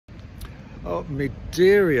Oh, me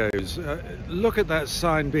dearios. Look at that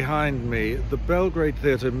sign behind me. The Belgrade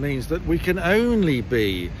Theatre means that we can only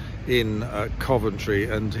be in Coventry,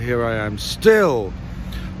 and here I am still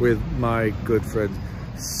with my good friend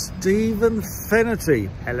Stephen Fenerty.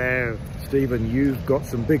 Hello. Stephen, you've got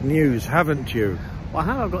some big news, haven't you? Well,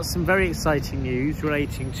 I've got some very exciting news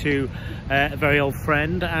relating to a very old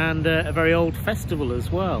friend and a very old festival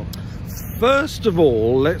as well. First of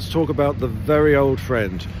all, let's talk about the very old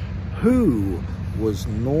friend. Who was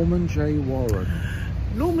Norman J. Warren?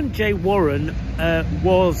 Norman J. Warren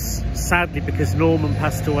was, sadly, because Norman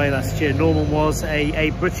passed away last year, Norman was a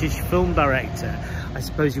British film director. I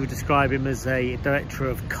suppose you would describe him as a director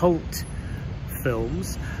of cult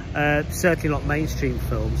films, certainly not mainstream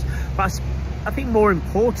films. But I think more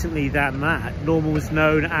importantly than that, Norman was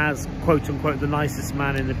known as, quote-unquote, the nicest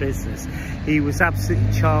man in the business. He was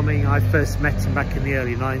absolutely charming. I first met him back in the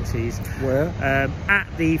early 90s. Where? At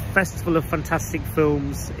the Festival of Fantastic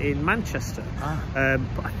Films in Manchester. I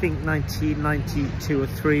think 1992 or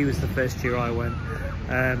 3 was the first year I went.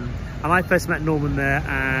 And I first met Norman there,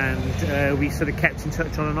 and we sort of kept in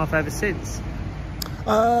touch on and off ever since.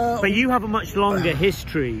 But you have a much longer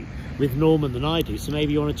history with Norman than I do, so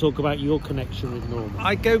maybe you want to talk about your connection with Norman.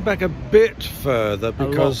 I go back a bit further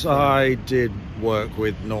because I did work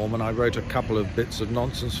with Norman. I wrote a couple of bits of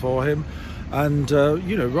nonsense for him, and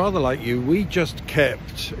you know, rather like you, we just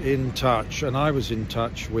kept in touch, and I was in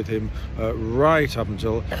touch with him right up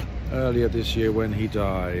until earlier this year when he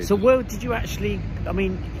died. So where did you actually, I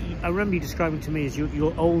mean, I remember you describing to me as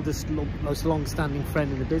your oldest, most long-standing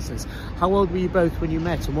friend in the business. How old were you both when you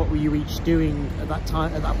met, and what were you each doing at that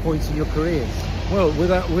time, at that point in your careers? Well,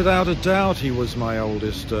 without a doubt, he was my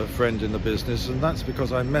oldest friend in the business, and that's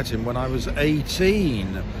because I met him when I was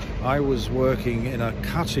 18. I was working in a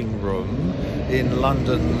cutting room in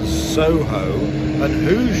London's Soho, and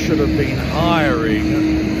who should have been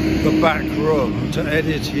hiring the back room to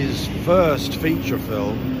edit his first feature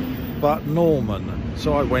film but Norman?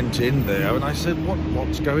 So I went in there and I said,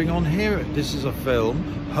 what's going on here? This is a film,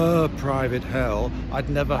 Her Private Hell, I'd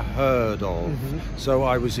never heard of. So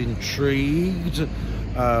I was intrigued.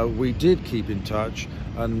 We did keep in touch,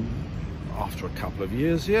 and after a couple of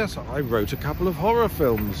years, yes, I wrote a couple of horror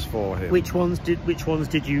films for him. Which ones did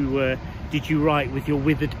you write with your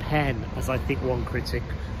withered pen, as I think one critic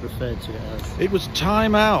referred to it as? It was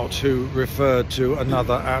Time Out who referred to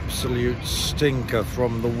another absolute stinker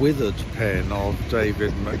from the withered pen of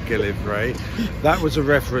David McGillivray. That was a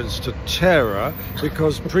reference to Terror,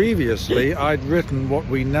 because previously I'd written what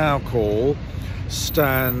we now call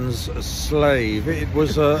Stan's Slave. It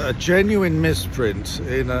was a genuine misprint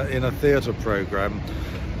in a theatre programme.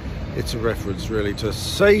 It's a reference really to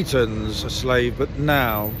Satan's Slave, but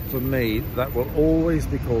now for me that will always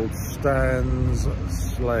be called Stan's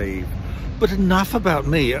Slave. But enough about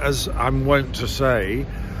me, as I'm wont to say.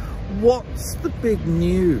 What's the big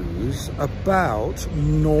news about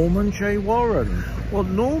Norman J. Warren? Well,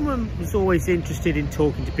 Norman was always interested in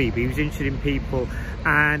talking to people. He was interested in people,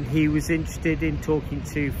 and he was interested in talking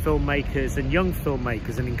to filmmakers and young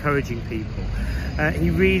filmmakers and encouraging people.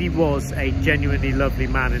 He really was a genuinely lovely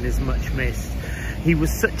man and is much missed. He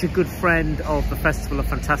was such a good friend of the Festival of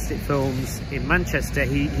Fantastic Films in Manchester.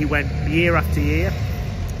 He went year after year.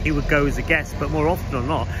 He would go as a guest, but more often or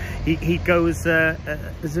not, he'd go as a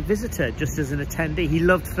visitor, just as an attendee. He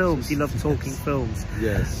loved films. He loved talking films.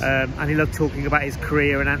 Yes. And he loved talking about his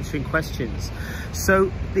career and answering questions.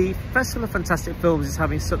 So the Festival of Fantastic Films is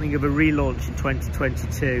having something of a relaunch in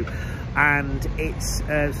 2022. And it's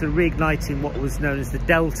sort of reigniting what was known as the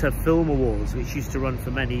Delta Film Awards, which used to run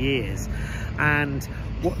for many years. And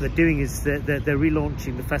what they're doing is they're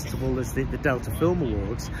relaunching the festival as the Delta Film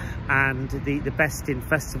Awards, and the Best in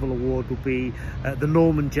Festival award will be the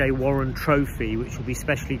Norman J. Warren Trophy, which will be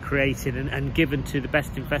specially created and given to the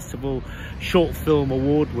Best in Festival Short Film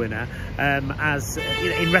Award winner, as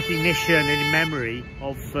in recognition and in memory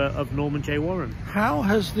of Norman J. Warren. How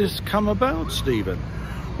has this come about, Stephen?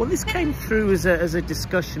 Well, this came through as a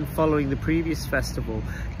discussion following the previous festival.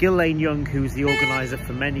 Gil Lane Young, who was the organiser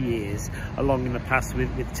for many years, along in the past with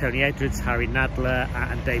Tony Edwards, Harry Nadler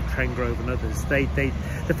and Dave Trengrove and others.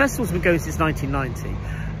 The festival's been going since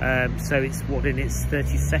 1990, so it's in its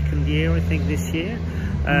 32nd year, I think, this year.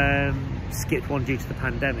 Skipped one due to the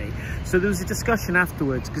pandemic. So there was a discussion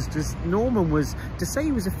afterwards, because Norman was, to say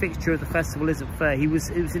he was a fixture of the festival isn't fair. It was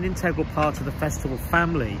an integral part of the festival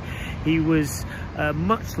family. He was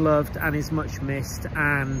much loved and is much missed,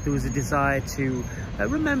 and there was a desire to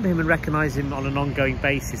remember him and recognise him on an ongoing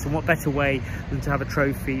basis. And what better way than to have a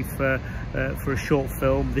trophy for a short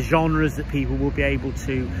film? The genres that people will be able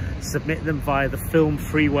to submit them via the Film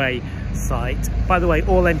Freeway site. By the way,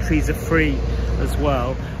 all entries are free as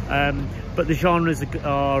well, but the genres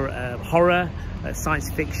are horror,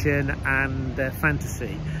 science fiction and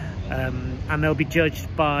fantasy. And they'll be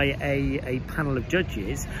judged by a panel of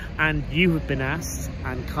judges, and you have been asked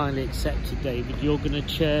and kindly accepted, David. You're going to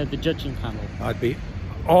chair the judging panel. I'd be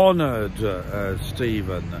honoured,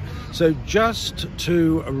 Stephen. So just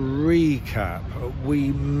to recap,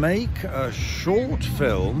 we make a short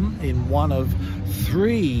film in one of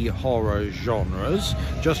 3 horror genres.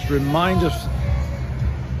 Just remind us,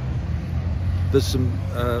 there's some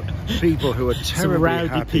people who are terribly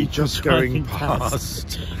happy just going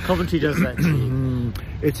past. Coventry does that to you.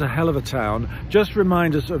 It's a hell of a town. Just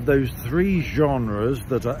remind us of those 3 genres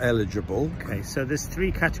that are eligible. Okay, so there's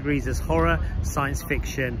 3 categories. There's horror, science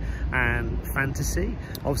fiction and fantasy.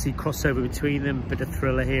 Obviously crossover between them, bit of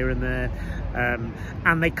thriller here and there.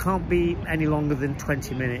 And they can't be any longer than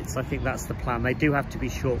 20 minutes. I think that's the plan. They do have to be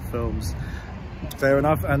short films. Fair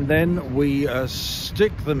enough. And then we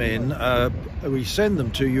stick them in, we send them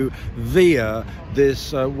to you via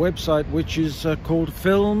this website, which is called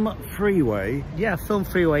Film Freeway. Yeah, Film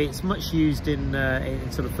Freeway. It's much used in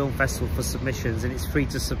sort of film festival for submissions, and it's free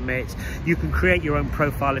to submit. You can create your own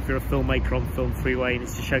profile if you're a filmmaker on Film Freeway, and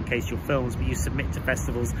it's to showcase your films, but you submit to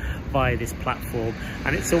festivals via this platform.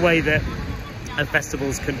 And it's a way that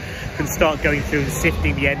festivals can start going through and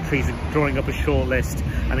sifting the entries and drawing up a short list,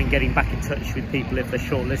 and then getting back in touch with people if they're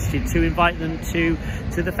shortlisted to invite them to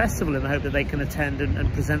the festival in the hope that they can attend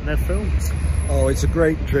and present their films. Oh, it's a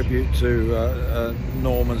great tribute to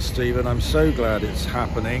Norman, Stephen. I'm so glad it's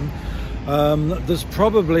happening. There's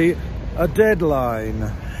probably a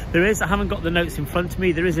deadline. There is. I haven't got the notes in front of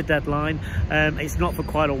me. There is a deadline. It's not for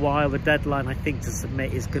quite a while. The deadline, I think, to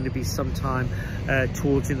submit is going to be sometime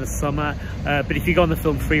towards in the summer. But if you go on the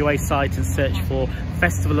Film Freeway site and search for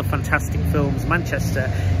Festival of Fantastic Films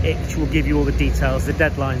Manchester, it will give you all the details. The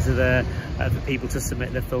deadlines are there for people to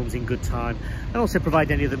submit their films in good time, and also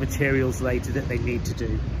provide any of the materials later that they need to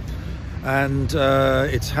do. And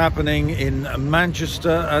it's happening in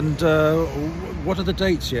Manchester. And what are the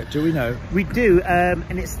dates yet? Do we know? We do,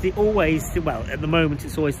 and it's well, at the moment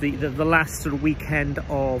it's always the last sort of weekend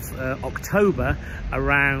of October,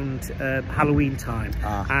 around Halloween time.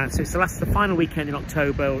 And so it's the final weekend in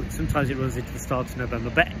October. Sometimes it runs into the start of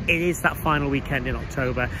November, but it is that final weekend in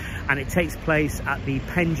October, and it takes place at the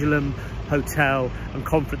Pendulum Hotel and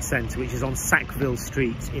Conference Centre, which is on Sackville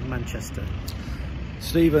Street in Manchester.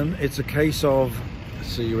 Stephen, it's a case of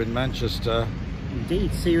see you in Manchester.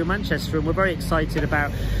 Indeed, see you in Manchester, and we're very excited about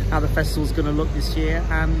how the festival's going to look this year,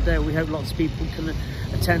 and we hope lots of people can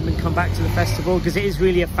attend and come back to the festival, because it is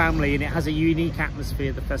really a family and it has a unique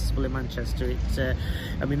atmosphere, the festival in Manchester. It's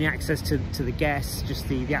I mean, the access to the guests, just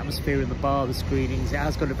the atmosphere in the bar, the screenings, it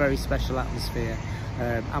has got a very special atmosphere,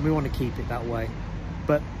 and we want to keep it that way.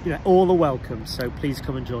 But you know, all are welcome, so please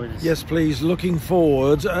come and join us. Yes, please. Looking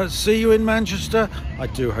forward. See you in Manchester. I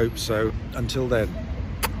do hope so. Until then.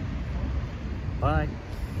 Bye.